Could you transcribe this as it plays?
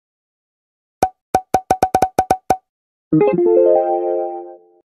Okay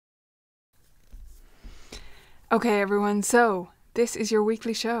everyone, so this is your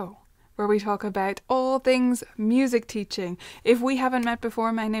weekly show where we talk about all things music teaching. If we haven't met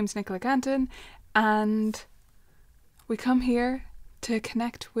before, my name's Nicola Canton and we come here to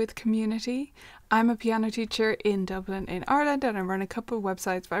connect with community. I'm a piano teacher in Dublin in Ireland and I run a couple of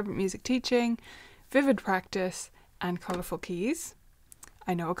websites, Vibrant Music Teaching, Vivid Practice and Colourful Keys.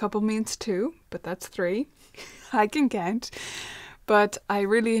 I know a couple means two, but that's three. I can count. But I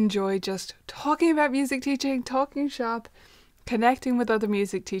really enjoy just talking about music teaching, talking shop, connecting with other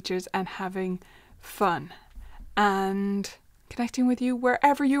music teachers and having fun. And connecting with you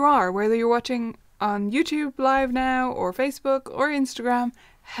wherever you are, whether you're watching on YouTube live now or Facebook or Instagram.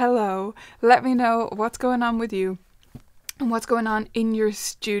 Hello, let me know what's going on with you and what's going on in your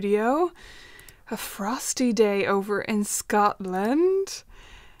studio. A frosty day over in Scotland.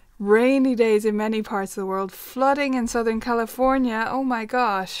 Rainy days in many parts of the world. Flooding in Southern California. Oh my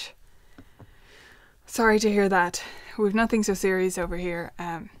gosh. Sorry to hear that. We've nothing so serious over here.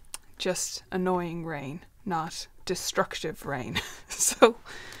 Just annoying rain, not destructive rain. So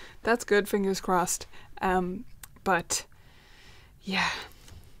that's good, fingers crossed. But yeah.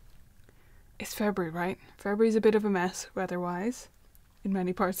 It's February, right? February's a bit of a mess weather-wise in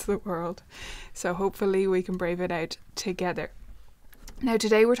many parts of the world. So hopefully we can brave it out together. Now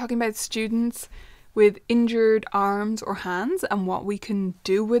today we're talking about students with injured arms or hands and what we can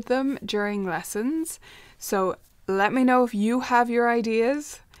do with them during lessons. So let me know if you have your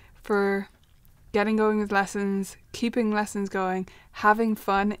ideas for getting going with lessons, keeping lessons going, having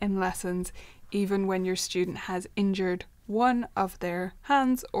fun in lessons, even when your student has injured one of their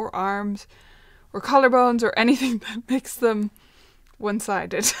hands or arms or collarbones or anything that makes them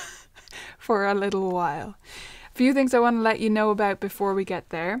one-sided for a little while. A few things I want to let you know about before we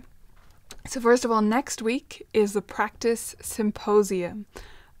get there. So first of all, next week is the Practice Symposium.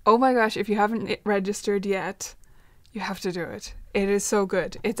 Oh my gosh, if you haven't registered yet, you have to do it. It is so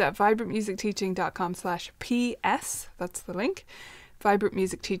good. It's at vibrantmusicteaching.com/ps. That's the link.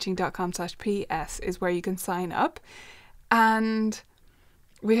 vibrantmusicteaching.com/ps is where you can sign up. And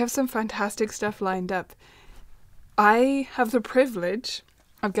we have some fantastic stuff lined up. I have the privilege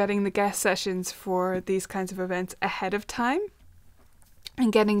of getting the guest sessions for these kinds of events ahead of time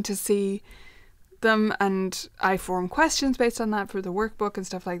and getting to see them, and I form questions based on that for the workbook and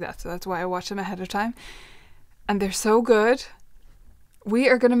stuff like that, so that's why I watch them ahead of time, and they're so good. We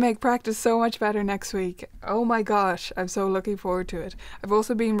are going to make practice so much better next week. Oh my gosh, I'm so looking forward to it. I've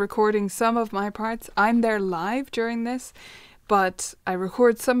also been recording some of my parts. I'm there live during this, but I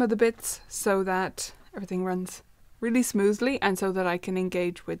record some of the bits so that everything runs really smoothly and so that I can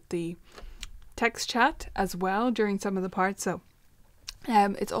engage with the text chat as well during some of the parts. So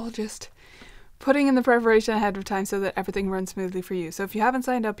it's all just putting in the preparation ahead of time so that everything runs smoothly for you. So if you haven't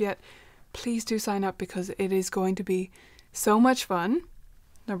signed up yet, please do sign up because it is going to be so much fun.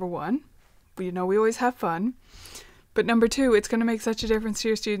 Number one, we always have fun. But number two, it's going to make such a difference to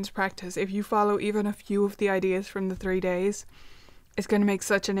your students' practice. If you follow even a few of the ideas from the 3 days, it's going to make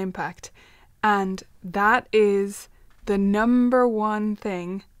such an impact. And that is the number one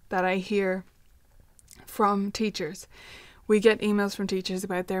thing that I hear from teachers. We get emails from teachers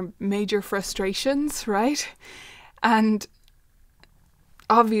about their major frustrations, right? And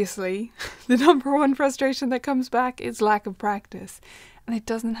obviously, the number one frustration that comes back is lack of practice. And it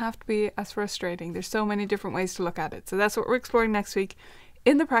doesn't have to be as frustrating. There's so many different ways to look at it. So that's what we're exploring next week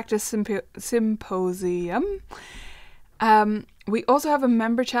in the Practice Symposium. We also have a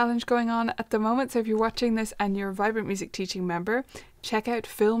member challenge going on at the moment. So if you're watching this and you're a Vibrant Music Teaching member, check out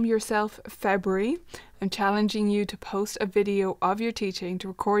Film Yourself February. I'm challenging you to post a video of your teaching, to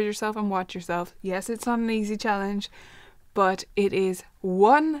record yourself and watch yourself. Yes, it's not an easy challenge, but it is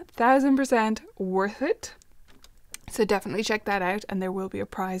 1000% worth it. So definitely check that out, and there will be a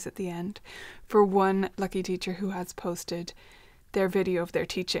prize at the end for one lucky teacher who has posted their video of their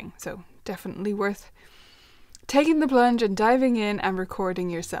teaching. So definitely worth taking the plunge and diving in and recording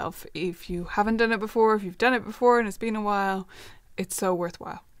yourself. If you haven't done it before, if you've done it before and it's been a while, it's so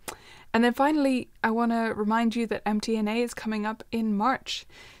worthwhile. And then finally, I want to remind you that MTNA is coming up in March.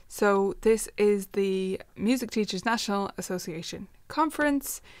 So this is the Music Teachers National Association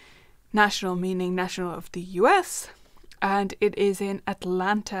Conference, national meaning national of the US, and it is in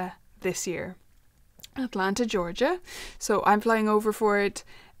Atlanta this year. Atlanta, Georgia. So I'm flying over for it,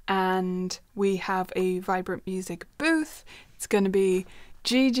 and we have a Vibrant Music booth. It's going to be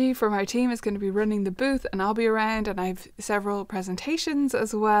Gigi from our team is going to be running the booth, and I'll be around, and I have several presentations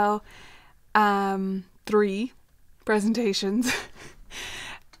as well. 3 presentations.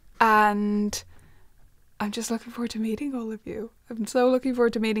 And I'm just looking forward to meeting all of you. I'm so looking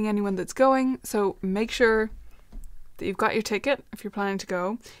forward to meeting anyone that's going. So make sure that you've got your ticket if you're planning to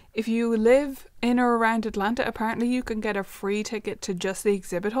go. If you live in or around Atlanta, apparently you can get a free ticket to just the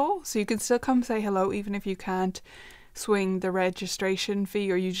exhibit hall. So you can still come say hello even if you can't swing the registration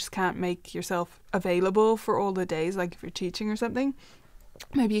fee, or you just can't make yourself available for all the days, like if you're teaching or something.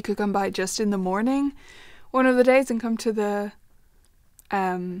 Maybe you could come by just in the morning one of the days and come to the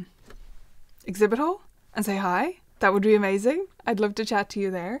exhibit hall and say hi. That would be amazing. I'd love to chat to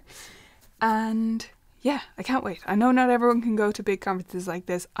you there. And yeah, I can't wait. I know not everyone can go to big conferences like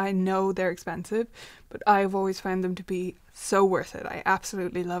this. I know they're expensive, but I've always found them to be so worth it. I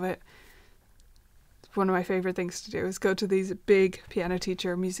absolutely love it. It's one of my favorite things to do is go to these big piano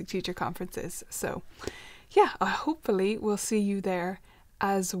teacher, music teacher conferences. So yeah, hopefully we'll see you there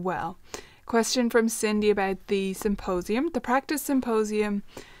as well. Question from Cindy about the symposium. The practice symposium,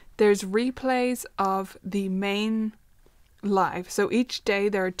 there's replays of the main live. So each day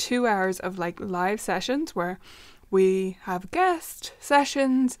there are 2 hours of like live sessions where we have guest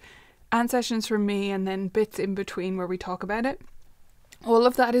sessions and sessions from me, and then bits in between where we talk about it. All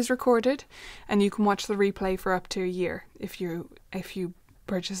of that is recorded, and you can watch the replay for up to a year if you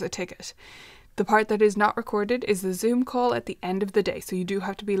purchase a ticket. The part that is not recorded is the Zoom call at the end of the day. So you do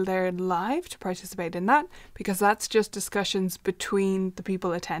have to be there live to participate in that, because that's just discussions between the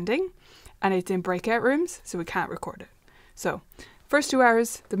people attending, and it's in breakout rooms, so we can't record it. So first 2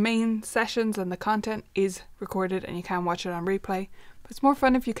 hours, the main sessions and the content is recorded and you can watch it on replay. But it's more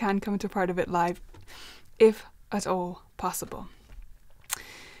fun if you can come to part of it live, if at all possible.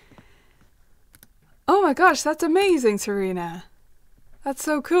 Oh my gosh, that's amazing, Serena. That's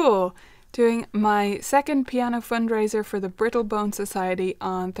so cool. Doing my second piano fundraiser for the Brittle Bone Society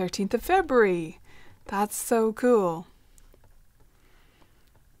on 13th of February. That's so cool.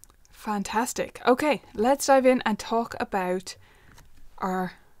 Fantastic. Okay, let's dive in and talk about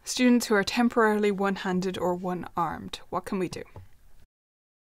our students who are temporarily one-handed or one-armed. What can we do?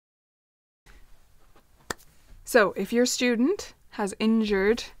 So if your student has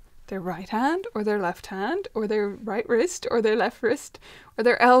injured their right hand or their left hand or their right wrist or their left wrist or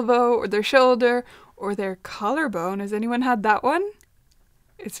their elbow or their shoulder or their collarbone, has anyone had that one?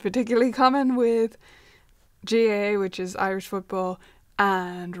 It's particularly common with GAA, which is Irish football,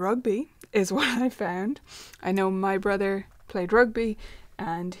 and rugby is what I found. I know my brother played rugby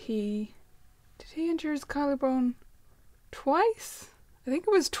and did he injure his collarbone twice? I think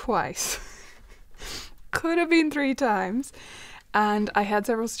it was twice. Could have been 3 times. And I had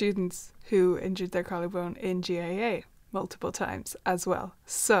several students who injured their collarbone in GAA multiple times as well.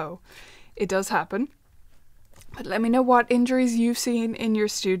 So it does happen. But let me know what injuries you've seen in your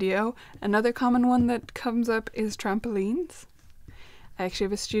studio. Another common one that comes up is trampolines. I actually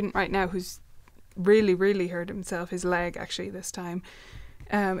have a student right now who's really hurt himself, his leg actually this time,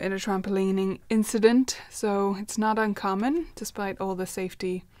 in a trampolining incident. So it's not uncommon despite all the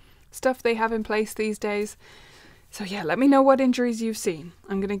safety stuff they have in place these days. So yeah, let me know what injuries you've seen.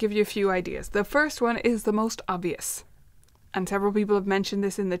 I'm going to give you a few ideas. The first one is the most obvious, and several people have mentioned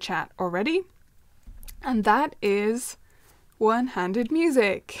this in the chat already, and that is one-handed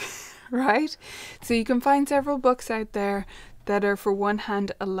music, right? So you can find several books out there that are for one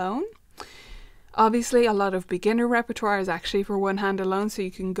hand alone. Obviously, a lot of beginner repertoire is actually for one hand alone, so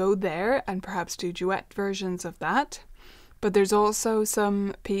you can go there and perhaps do duet versions of that. But there's also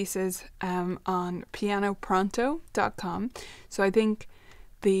some pieces on pianopronto.com. So I think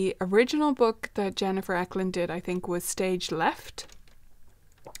the original book that Jennifer Eklund did, I think, was Stage Left.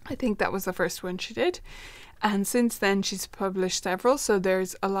 I think that was the first one she did. And since then, she's published several. So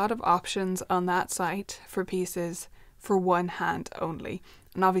there's a lot of options on that site for pieces for one hand only.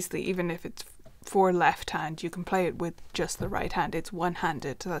 And obviously, even if it's for left hand, you can play it with just the right hand. It's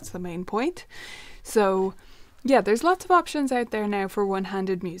one-handed, so that's the main point. So yeah, there's lots of options out there now for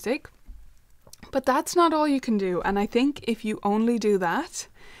one-handed music, but that's not all you can do. And I think if you only do that,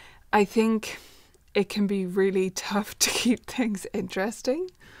 I think it can be really tough to keep things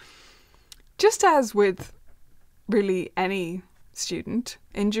interesting. Just as with really any student,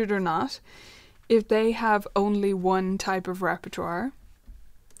 injured or not, if they have only one type of repertoire,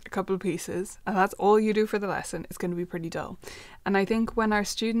 a couple of pieces, and that's all you do for the lesson, it's going to be pretty dull. And I think when our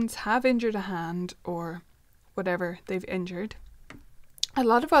students have injured a hand or whatever they've injured, a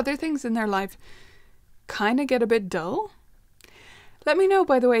lot of other things in their life kind of get a bit dull. Let me know,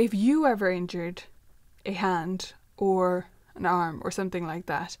 by the way, if you ever injured a hand or an arm or something like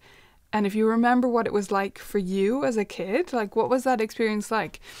that, and if you remember what it was like for you as a kid. Like, what was that experience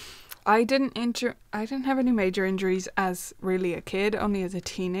like? I didn't have any major injuries as really a kid, only as a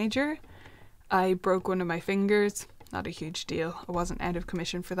teenager. I broke one of my fingers. Not a huge deal. I wasn't out of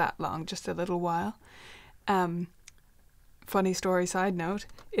commission for that long, just a little while. Funny story side note,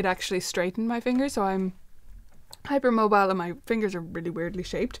 it actually straightened my finger, so I'm hypermobile and my fingers are really weirdly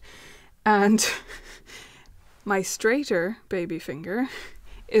shaped. And my straighter baby finger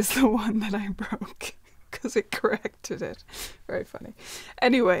is the one that I broke because it corrected it. Very funny.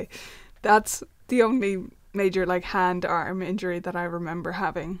 Anyway, that's the only major like hand arm injury that I remember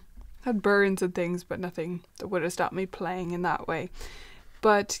having. Had burns and things, but nothing that would have stopped me playing in that way.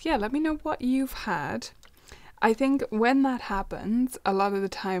 But yeah, let me know what you've had. I think when that happens, a lot of the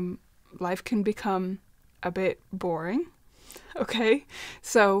time life can become a bit boring. Okay,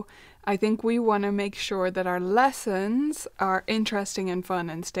 so I think we want to make sure that our lessons are interesting and fun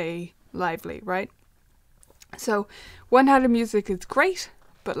and stay lively, right? So one-handed music is great,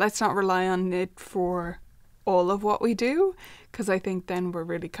 but let's not rely on it for all of what we do, because I think then we're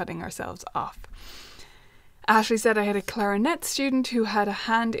really cutting ourselves off. Ashley said, I had a clarinet student who had a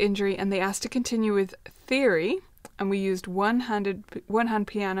hand injury and they asked to continue with theory, and we used one-hand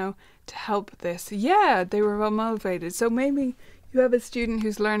piano to help this. Yeah, they were well motivated. So maybe you have a student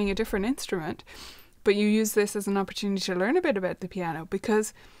who's learning a different instrument, but you use this as an opportunity to learn a bit about the piano,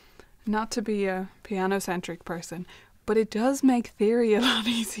 because not to be a piano-centric person, but it does make theory a lot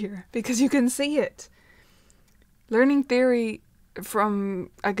easier because you can see it. Learning theory from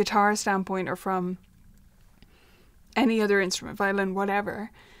a guitar standpoint or from any other instrument, violin,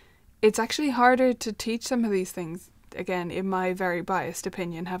 whatever, it's actually harder to teach some of these things, again, in my very biased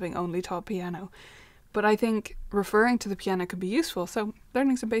opinion, having only taught piano. But I think referring to the piano could be useful, so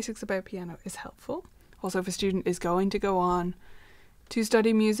learning some basics about piano is helpful. Also, if a student is going to go on to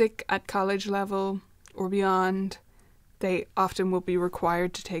study music at college level or beyond, they often will be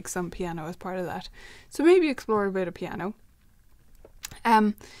required to take some piano as part of that. So maybe explore a bit of piano.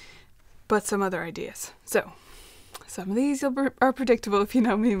 But some other ideas. So, some of these are predictable if you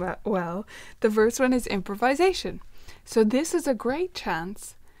know me well. The first one is improvisation. So this is a great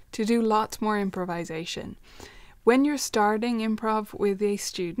chance to do lots more improvisation. When you're starting improv with a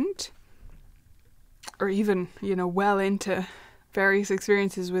student, or even, well into various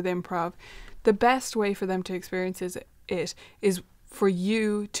experiences with improv, the best way for them to experience it is for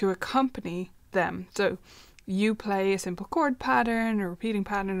you to accompany them. So you play a simple chord pattern or repeating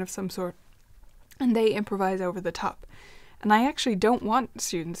pattern of some sort, and they improvise over the top. And I actually don't want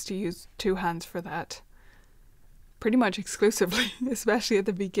students to use two hands for that pretty much exclusively, especially at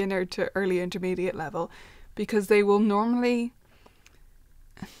the beginner to early intermediate level, because they will normally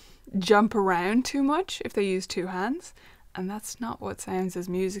jump around too much if they use two hands, and that's not what sounds as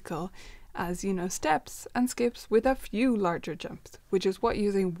musical as, steps and skips with a few larger jumps, which is what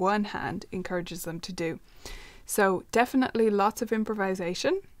using one hand encourages them to do. So definitely lots of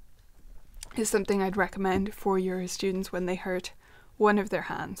improvisation is something I'd recommend for your students when they hurt one of their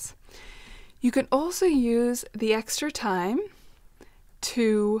hands. You can also use the extra time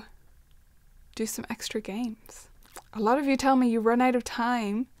to do some extra games. A lot of you tell me you run out of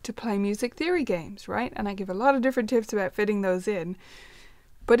time to play music theory games, right? And I give a lot of different tips about fitting those in.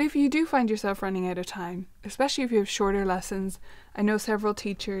 But if you do find yourself running out of time, especially if you have shorter lessons, I know several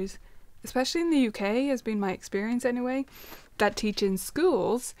teachers, especially in the UK, has been my experience anyway, that teach in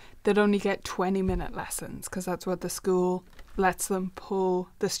schools that only get 20-minute lessons, because that's what the school lets them pull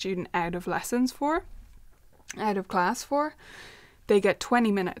the student out of class for. They get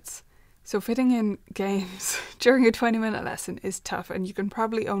 20 minutes. So fitting in games during a 20-minute lesson is tough, and you can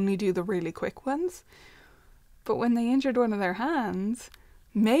probably only do the really quick ones. But when they injured one of their hands,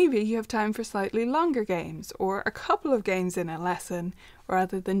 maybe you have time for slightly longer games or a couple of games in a lesson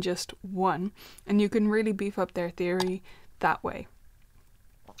rather than just one, and you can really beef up their theory that way.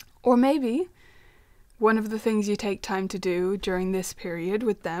 Or maybe one of the things you take time to do during this period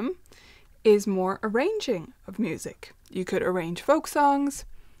with them is more arranging of music. You could arrange folk songs.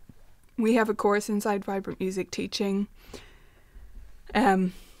 We have a course inside Vibrant Music Teaching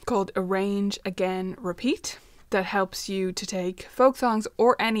called Arrange, Again, Repeat, that helps you to take folk songs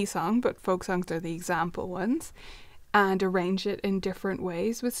or any song, but folk songs are the example ones, and arrange it in different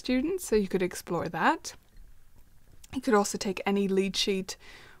ways with students, so you could explore that. You could also take any lead sheet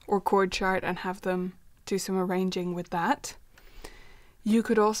or chord chart and have them do some arranging with that. You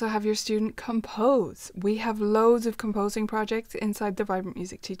could also have your student compose. We have loads of composing projects inside the Vibrant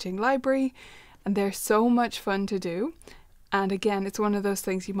Music Teaching Library, and they're so much fun to do. And again, it's one of those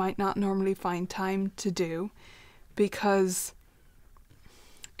things you might not normally find time to do because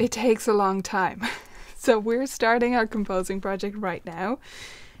it takes a long time. So we're starting our composing project right now,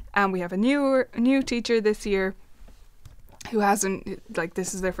 and we have a new teacher this year, who hasn't, like,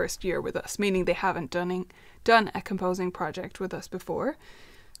 this is their first year with us, meaning they haven't done a composing project with us before.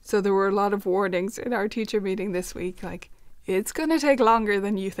 So there were a lot of warnings in our teacher meeting this week, like, it's going to take longer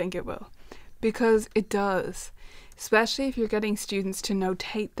than you think it will. Because it does, especially if you're getting students to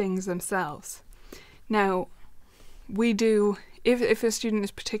notate things themselves. Now, we do, if a student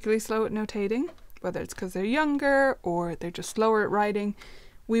is particularly slow at notating, whether it's because they're younger or they're just slower at writing,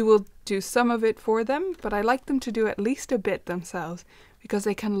 we will do some of it for them, but I like them to do at least a bit themselves because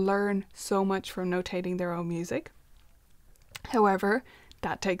they can learn so much from notating their own music. However,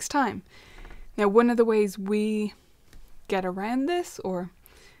 that takes time. Now, one of the ways we get around this or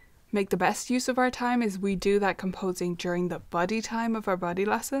make the best use of our time is we do that composing during the buddy time of our buddy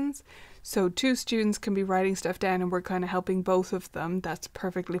lessons. So 2 students can be writing stuff down and we're kind of helping both of them. That's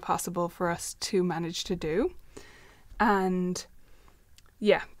perfectly possible for us to manage to do. And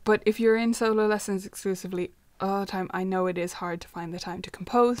yeah, but if you're in solo lessons exclusively all the time, I know it is hard to find the time to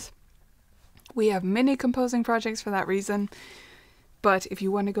compose. We have mini composing projects for that reason. But if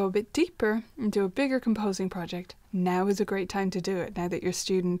you want to go a bit deeper and do a bigger composing project, now is a great time to do it, now that your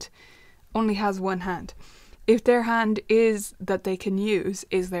student only has one hand. If their hand that they can use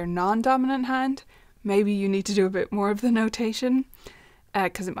is their non-dominant hand, maybe you need to do a bit more of the notation,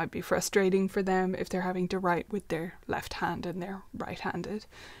 because it might be frustrating for them if they're having to write with their left hand and they're right-handed.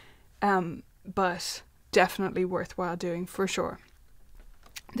 But definitely worthwhile doing for sure.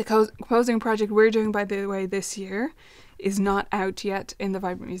 The composing project we're doing, by the way, this year is not out yet in the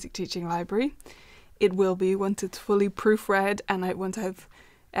Vibrant Music Teaching Library. It will be once it's fully proofread and once I've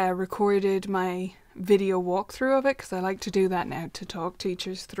recorded my video walkthrough of it, because I like to do that now to talk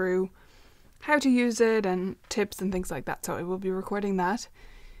teachers through how to use it and tips and things like that. So I will be recording that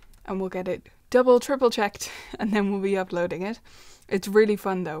and we'll get it double, triple checked and then we'll be uploading it. It's really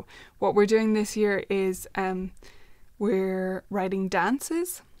fun though. What we're doing this year is we're writing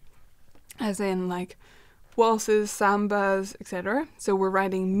dances, as in like waltzes, sambas, etc. So we're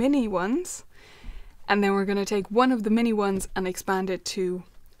writing mini ones and then we're going to take one of the mini ones and expand it to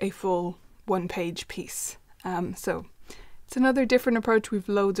a full 1-page piece. So it's another different approach. We've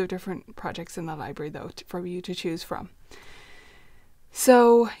loads of different projects in the library though for you to choose from.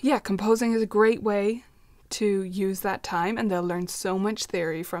 So yeah, composing is a great way to use that time and they'll learn so much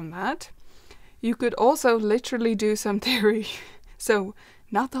theory from that. You could also literally do some theory. So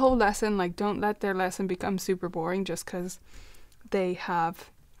not the whole lesson, like don't let their lesson become super boring just because they have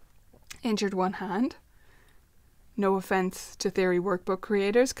injured one hand. No offense to theory workbook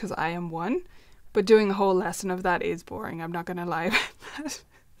creators, because I am one, but doing a whole lesson of that is boring. I'm not going to lie about that.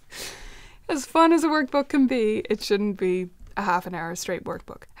 As fun as a workbook can be, it shouldn't be a half an hour straight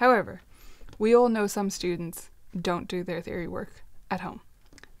workbook. However, we all know some students don't do their theory work at home.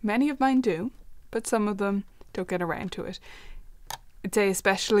 Many of mine do, but some of them don't get around to it. I'd say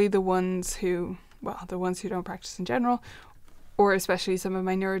especially the ones who don't practice in general, or especially some of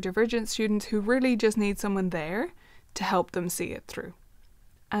my neurodivergent students who really just need someone there to help them see it through.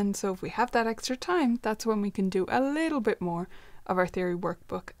 And so if we have that extra time, that's when we can do a little bit more of our theory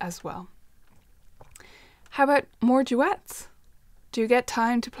workbook as well. How about more duets? Do you get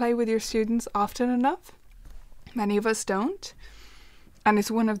time to play with your students often enough? Many of us don't. And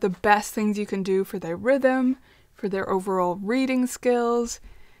it's one of the best things you can do for their rhythm, for their overall reading skills.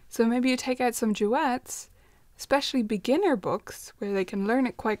 So maybe you take out some duets, especially beginner books where they can learn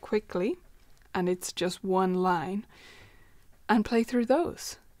it quite quickly and it's just one line, and play through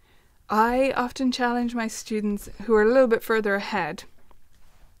those. I often challenge my students who are a little bit further ahead.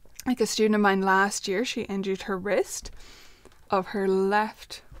 Like a student of mine last year, she injured her wrist of her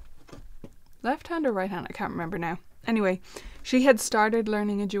left hand or right hand, I can't remember now. Anyway, she had started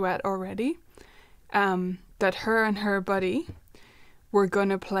learning a duet already that her and her buddy were going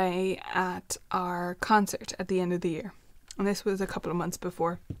to play at our concert at the end of the year. And this was a couple of months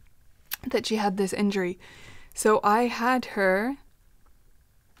before that she had this injury. So I had her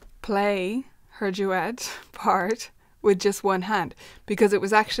play her duet part with just one hand because it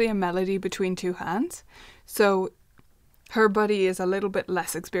was actually a melody between 2 hands. So her buddy is a little bit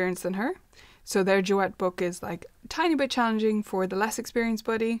less experienced than her. So their duet book is like a tiny bit challenging for the less experienced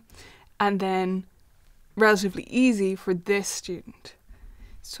buddy and then relatively easy for this student.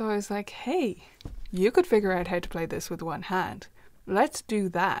 So I was like, hey, you could figure out how to play this with one hand. Let's do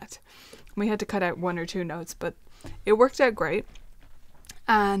that. We had to cut out 1 or 2 notes, but it worked out great.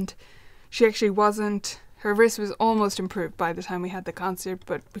 And she actually her wrist was almost improved by the time we had the concert,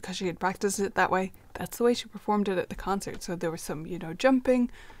 but because she had practiced it that way, that's the way she performed it at the concert. So there was some, jumping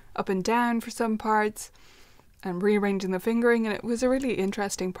up and down for some parts and rearranging the fingering, and it was a really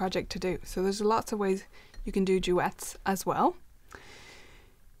interesting project to do. So there's lots of ways You can do duets as well.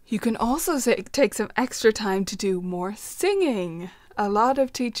 You can also take some extra time to do more singing. A lot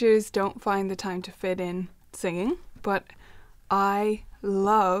of teachers don't find the time to fit in singing, but I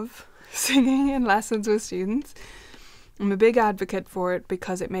love singing in lessons with students. I'm a big advocate for it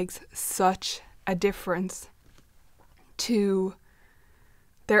because it makes such a difference to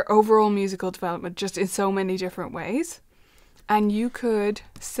their overall musical development, just in so many different ways. And you could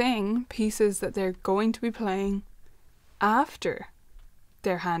sing pieces that they're going to be playing after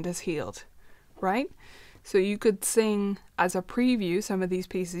their hand is healed, right? So you could sing as a preview some of these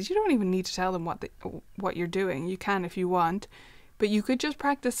pieces. You don't even need to tell them what you're doing. You can if you want, but you could just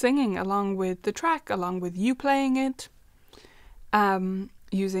practice singing along with the track, along with you playing it,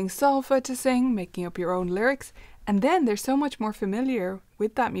 using solfa to sing, making up your own lyrics, and then they're so much more familiar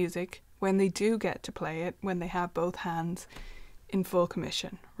with that music when they do get to play it, when they have both hands in full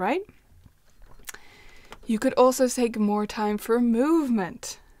commission, right? You could also take more time for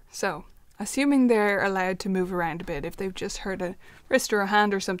movement. So, assuming they're allowed to move around a bit, if they've just hurt a wrist or a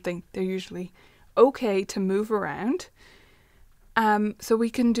hand or something, they're usually okay to move around. So we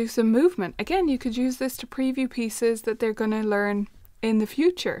can do some movement. Again, you could use this to preview pieces that they're going to learn in the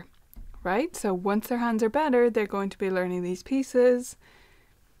future, right? So once their hands are better, they're going to be learning these pieces.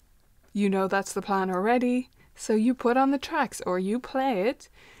 You know that's the plan already. So you put on the tracks or you play it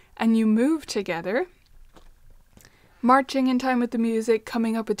and you move together, marching in time with the music,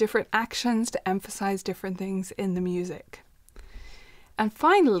 coming up with different actions to emphasize different things in the music. And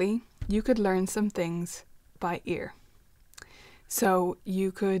finally, you could learn some things by ear. So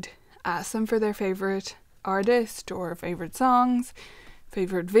you could ask them for their favorite artist or favorite songs,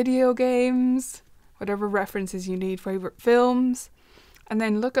 favorite video games, whatever references you need, favorite films, and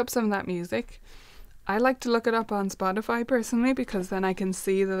then look up some of that music. I like to look it up on Spotify personally because then I can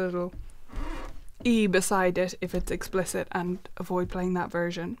see the little E beside it if it's explicit and avoid playing that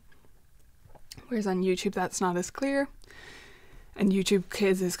version. Whereas on YouTube that's not as clear. And YouTube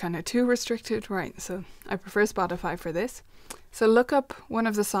Kids is kind of too restricted, right? So I prefer Spotify for this. So look up one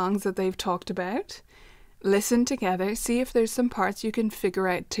of the songs that they've talked about, listen together, see if there's some parts you can figure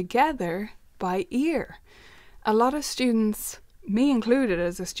out together by ear. A lot of students, me included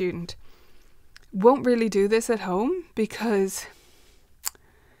as a student, won't really do this at home because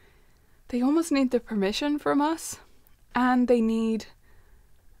they almost need the permission from us and they need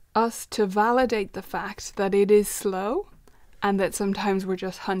us to validate the fact that it is slow and that sometimes we're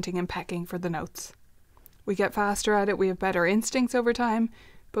just hunting and pecking for the notes. We get faster at it, we have better instincts over time,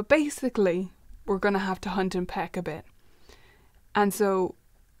 but basically we're going to have to hunt and peck a bit. And so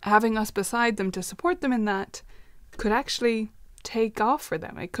having us beside them to support them in that could actually take off for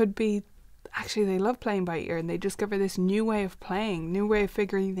them. It could be actually they love playing by ear and they discover this new way of playing, new way of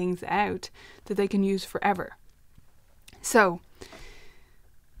figuring things out that they can use forever. So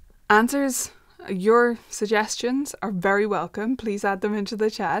answers, your suggestions are very welcome. Please add them into the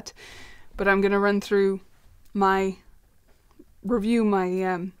chat. But I'm going to run through my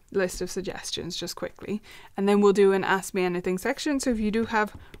list of suggestions just quickly, and then we'll do an Ask Me Anything section. So if you do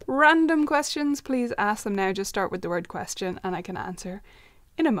have random questions, please ask them now. Just start with the word question and I can answer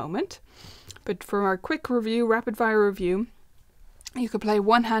in a moment. But for our quick review, rapid fire review, you could play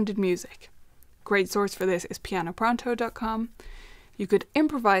one-handed music. Great source for this is pianopronto.com. You could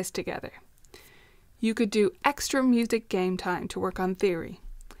improvise together. You could do extra music game time to work on theory.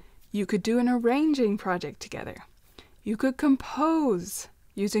 You could do an arranging project together. You could compose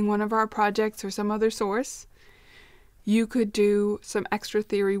using one of our projects or some other source. You could do some extra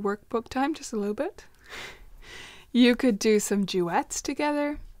theory workbook time, just a little bit. You could do some duets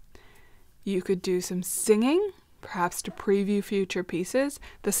together. You could do some singing, perhaps to preview future pieces.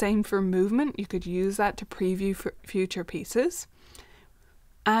 The same for movement. You could use that to preview future pieces.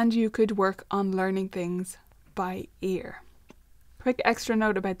 And you could work on learning things by ear. Quick extra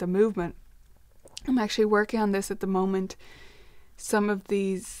note about the movement. I'm actually working on this at the moment. Some of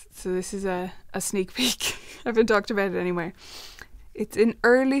these, so this is a sneak peek. I haven't talked about it anywhere. It's in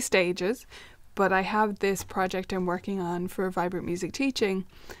early stages, but I have this project I'm working on for Vibrant Music Teaching,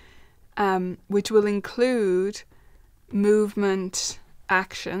 which will include movement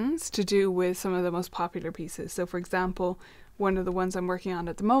actions to do with some of the most popular pieces. So for example, one of the ones I'm working on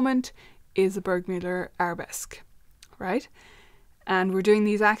at the moment is the Bergmüller Arabesque, right? And we're doing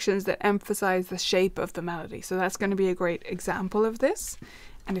these actions that emphasize the shape of the melody. So that's going to be a great example of this.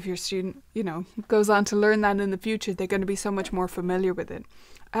 And if your student, goes on to learn that in the future, they're going to be so much more familiar with it.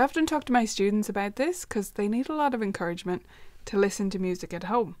 I often talk to my students about this because they need a lot of encouragement to listen to music at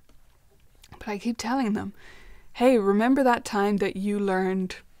home. But I keep telling them, hey, remember that time that you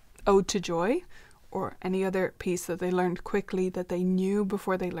learned Ode to Joy or any other piece that they learned quickly that they knew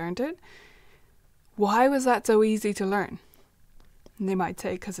before they learned it, why was that so easy to learn? And they might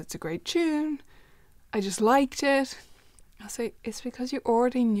say, because it's a great tune, I just liked it. I'll say, it's because you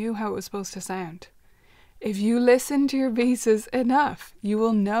already knew how it was supposed to sound. If you listen to your pieces enough, you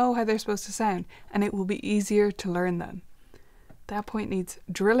will know how they're supposed to sound, and it will be easier to learn them. That point needs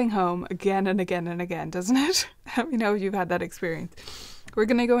drilling home again and again and again, doesn't it? Let me know if you've had that experience. We're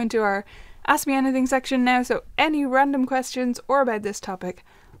going to go into our Ask Me Anything section now, so any random questions or about this topic,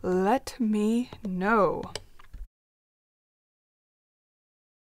 let me know.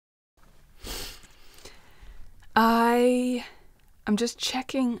 I'm just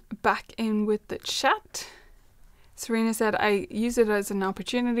checking back in with the chat. Serena said, I use it as an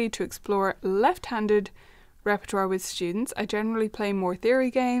opportunity to explore left-handed repertoire with students. I generally play more theory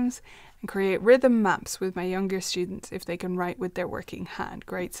games and create rhythm maps with my younger students if they can write with their working hand.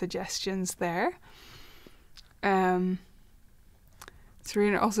 Great suggestions there. Serena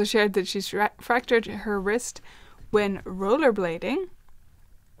also shared that she's fractured her wrist when rollerblading.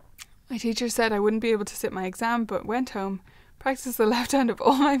 My teacher said I wouldn't be able to sit my exam, but went home, practiced the left hand of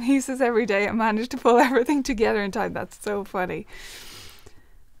all my pieces every day and managed to pull everything together in time. That's so funny.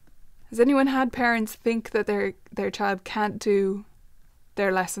 Has anyone had parents think that their child can't do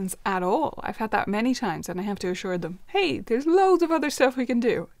their lessons at all? I've had that many times, and I have to assure them, hey, there's loads of other stuff we can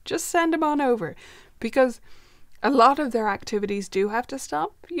do. Just send them on over. Because a lot of their activities do have to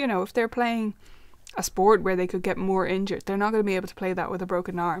stop. You know, if they're playing a sport where they could get more injured, they're not going to be able to play that with a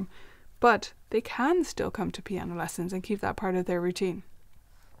broken arm. But they can still come to piano lessons and keep that part of their routine.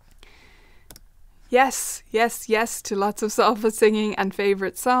 Yes, yes, yes to lots of solfa singing and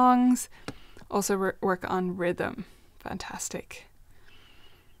favourite songs. Also work on rhythm. Fantastic.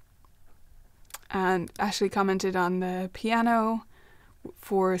 And Ashley commented on the piano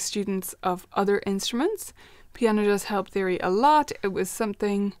for students of instrument instruments. Piano does help theory a lot. It was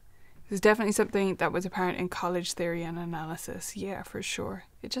definitely something that was apparent in college theory and analysis. Yeah, for sure.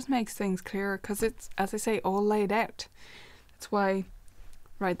 It just makes things clearer because it's, as I say, all laid out. That's why,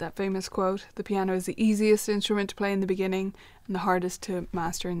 right, that famous quote, the piano is the easiest instrument to play in the beginning and the hardest to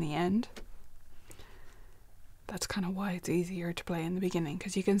master in the end. That's kind of why it's easier to play in the beginning,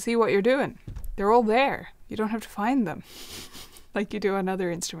 because you can see what you're doing. They're all there. You don't have to find them like you do on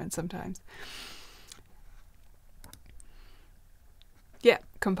other instruments sometimes. Yeah,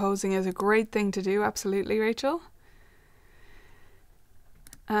 composing is a great thing to do. Absolutely, Rachel.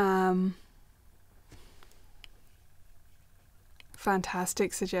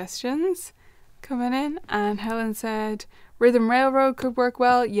 Fantastic suggestions coming in. And Helen said, Rhythm Railroad could work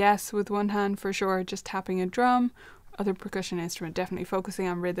well. Yes, with one hand for sure. Just tapping a drum. Other percussion instrument. Definitely focusing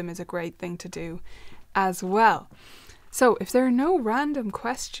on rhythm is a great thing to do as well. So if there are no random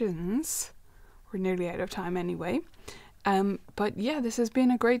questions, we're nearly out of time anyway. But yeah, this has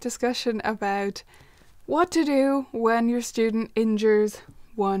been a great discussion about what to do when your student injures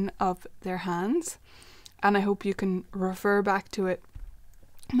one of their hands. And I hope you can refer back to it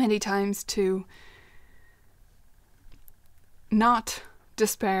many times to not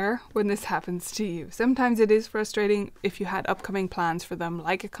despair when this happens to you. Sometimes it is frustrating if you had upcoming plans for them,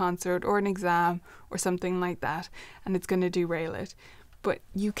 like a concert or an exam or something like that, and it's going to derail it. But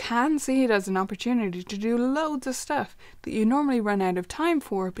you can see it as an opportunity to do loads of stuff that you normally run out of time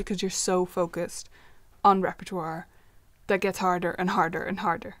for because you're so focused on repertoire that gets harder and harder and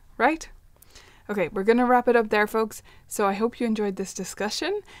harder, right? Okay, we're going to wrap it up there, folks. So I hope you enjoyed this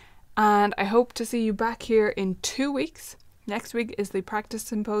discussion, and I hope to see you back here in 2 weeks. Next week is the practice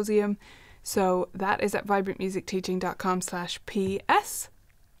symposium, so that is at vibrantmusicteaching.com/PS.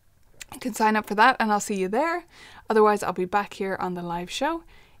 You can sign up for that and I'll see you there. Otherwise, I'll be back here on the live show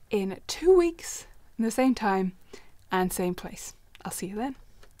in 2 weeks, in the same time and same place. I'll see you then.